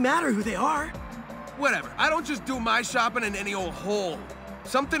 Doesn't really matter who they are. Whatever, I don't just do my shopping in any old hole.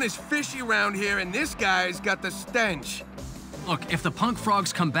 Something is fishy around here and this guy's got the stench. Look, if the punk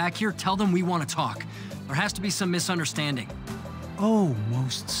frogs come back here, tell them we want to talk. There has to be some misunderstanding. Oh,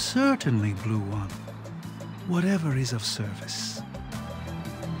 most certainly, Blue One. Whatever is of service.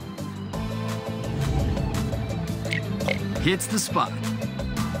 Hits the spot.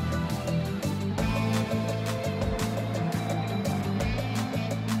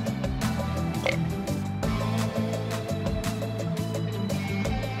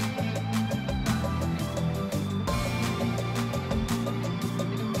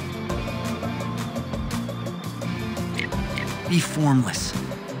 Be formless,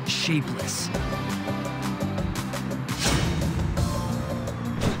 shapeless.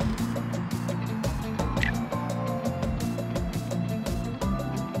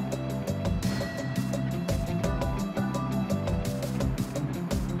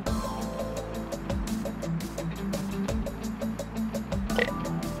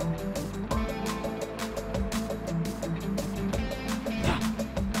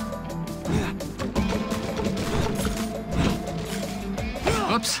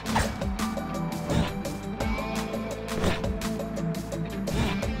 Oops.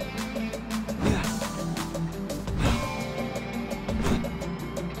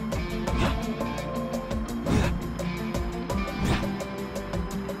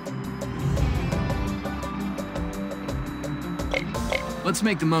 Let's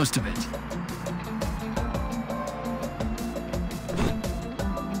make the most of it.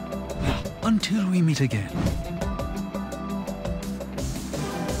 Until we meet again.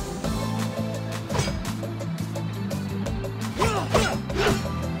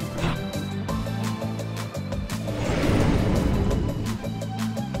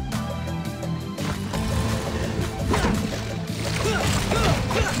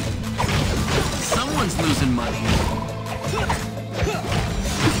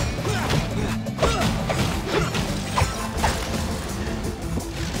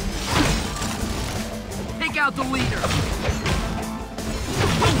 out the leader!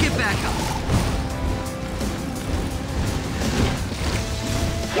 Don't get back up!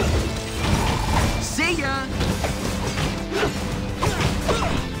 See ya!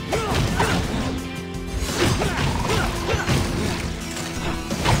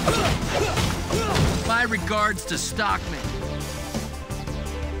 My regards to Stockman.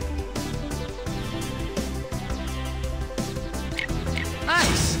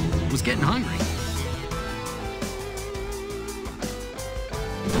 Nice! Was getting hungry.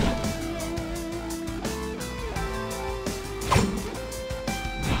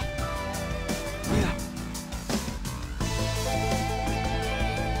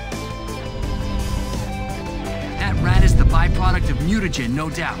 That rat is the byproduct of mutagen, no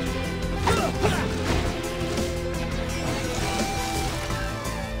doubt.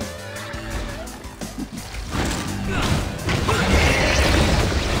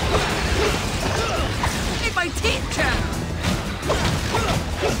 My teeth chatter!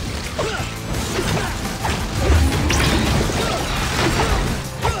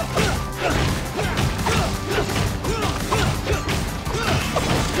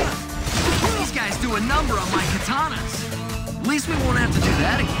 These guys do a number on my katanas. At least we won't have to do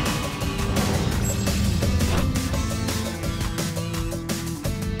that again.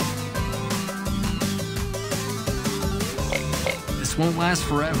 This won't last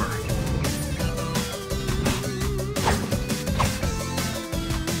forever.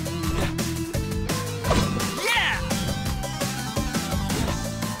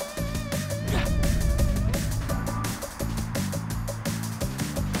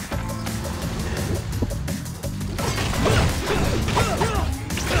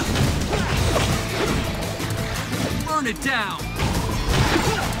 It down.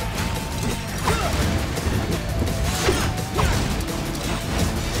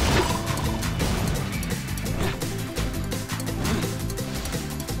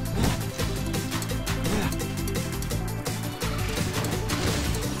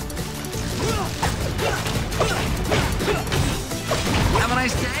 Have a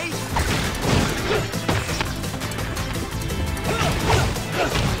nice day.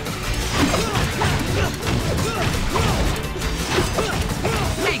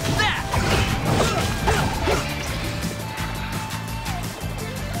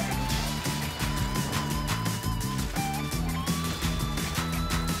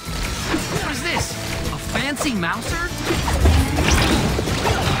 Fancy mouser?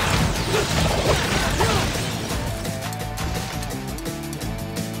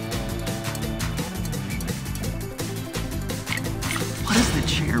 What does the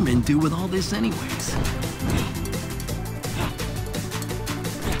chairman do with all this anyways?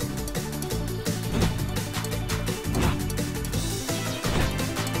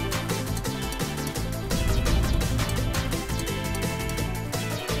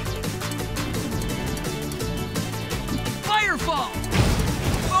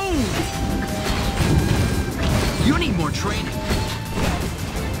 You need more training.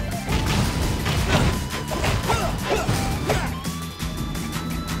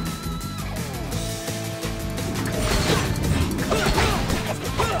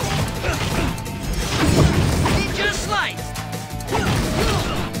 Ninja slice!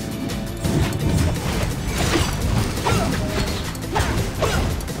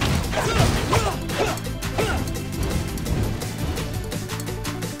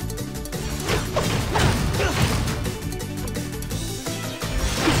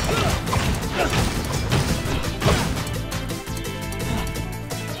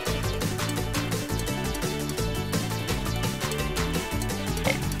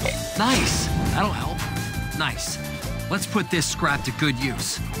 Nice. That'll help. Nice. Let's put this scrap to good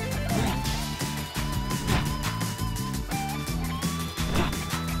use.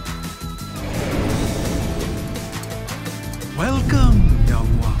 Welcome,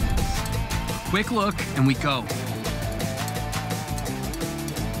 young ones. Quick look, and we go.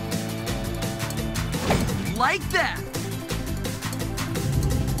 Like that!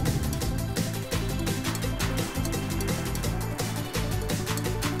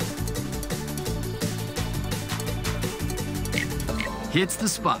 Hits the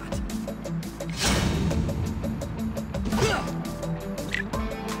spot.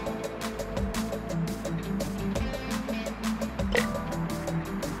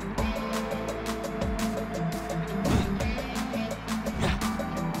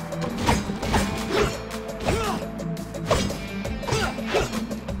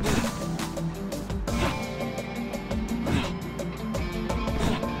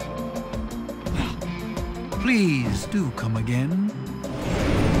 Please do come again.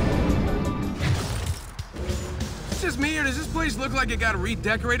 just me, or does this place look like it got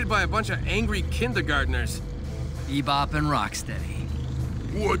redecorated by a bunch of angry kindergartners? BEPOP and ROCKSTEADY.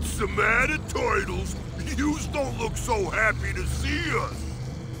 What's the matter, Turtles? Yous don't look so happy to see us.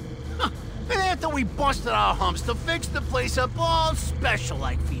 And after we busted our humps to fix the place up all special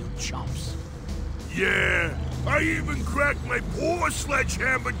like for you chumps. Yeah, I even cracked my poor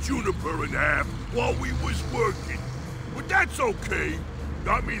sledgehammer Juniper in half while we was working. But that's okay.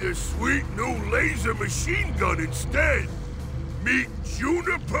 Got me this sweet new laser machine gun instead. Meet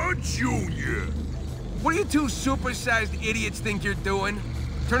Juniper Jr. What do you two super-sized idiots think you're doing?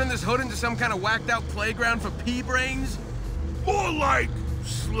 Turning this hood into some kind of whacked-out playground for pea-brains? More like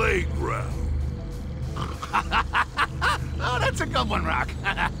slayground. Oh, that's a good one, Rock. Take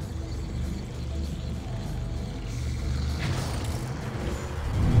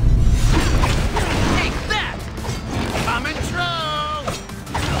that! Coming true!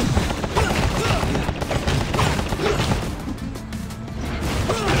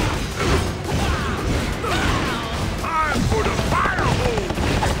 Time for the fire hose!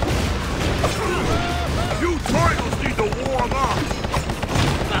 You turtles need to warm up!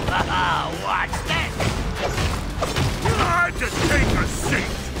 Watch this! Time to take a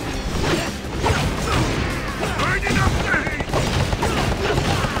seat! Burning up the heat!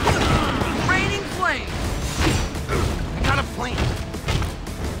 Raining flames! I got a plan.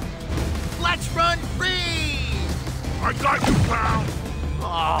 Let's run free! I got you, pal!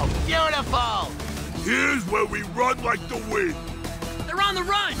 Oh, beautiful! Here's where we run like the wind! They're on the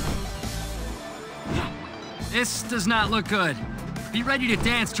run! This does not look good. Be ready to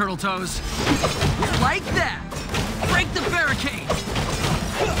dance, Turtle Toes. Like that! Break the barricade!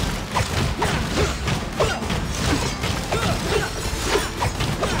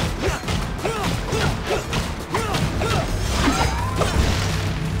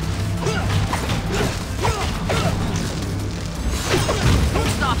 Don't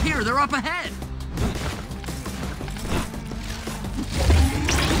stop here, they're up ahead!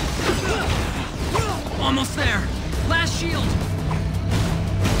 Almost there! Last shield!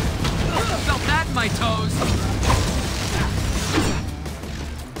 Felt that in my toes!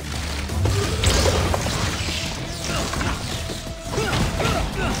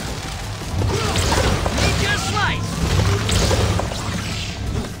 Ninja slice!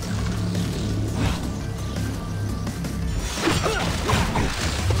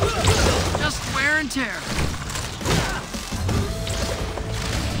 Just wear and tear.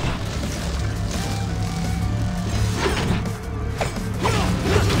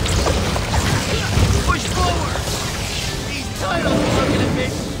 Push forward! These turtles are looking a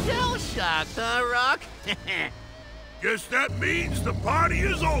bit shell-shocked, huh, Rock? Guess that means the party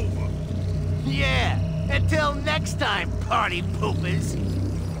is over! Yeah, until next time, party poopers.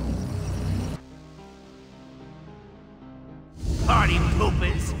 Party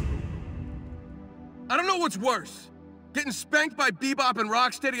poopers. I don't know what's worse. Getting spanked by BEPOP and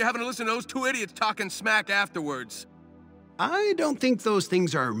ROCKSTEADY or having to listen to those two idiots talking smack afterwards. I don't think those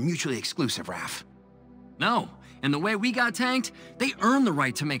things are mutually exclusive, Raph. No, and the way we got tanked, they earned the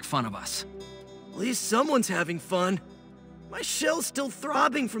right to make fun of us. At least someone's having fun. My shell's still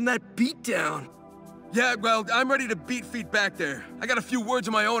throbbing from that beatdown. Yeah, well, I'm ready to beat feet back there. I got a few words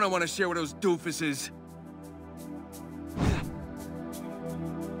of my own I want to share with those doofuses.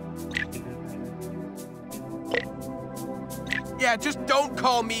 Yeah, just don't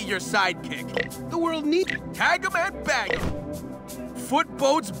call me your sidekick. The world needs... Tag 'em and bag 'em. Foot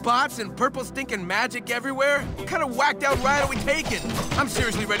boats, bots, and purple stinking magic everywhere? What kind of whacked out ride are we taking? I'm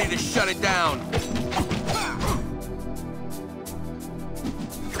seriously ready to shut it down.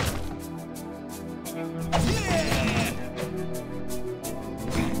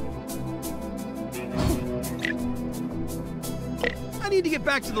 I need to get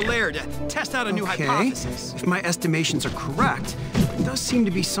back to the lair to test out a new hypothesis. If my estimations are correct, there does seem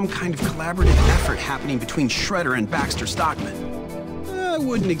to be some kind of collaborative effort happening between Shredder and Baxter Stockman. I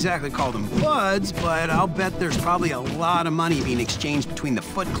wouldn't exactly call them buds, but I'll bet there's probably a lot of money being exchanged between the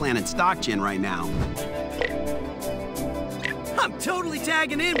Foot Clan and Stockgin right now. I'm totally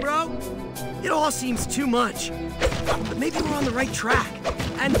tagging in, bro. It all seems too much. But maybe we're on the right track.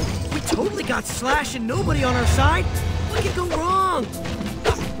 And we totally got Slash and nobody on our side. What could go wrong?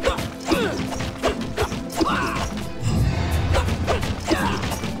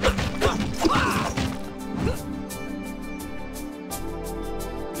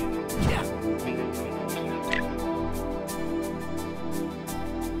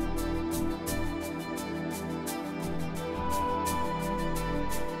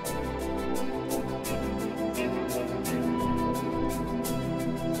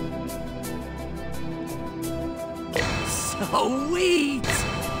 Sweet!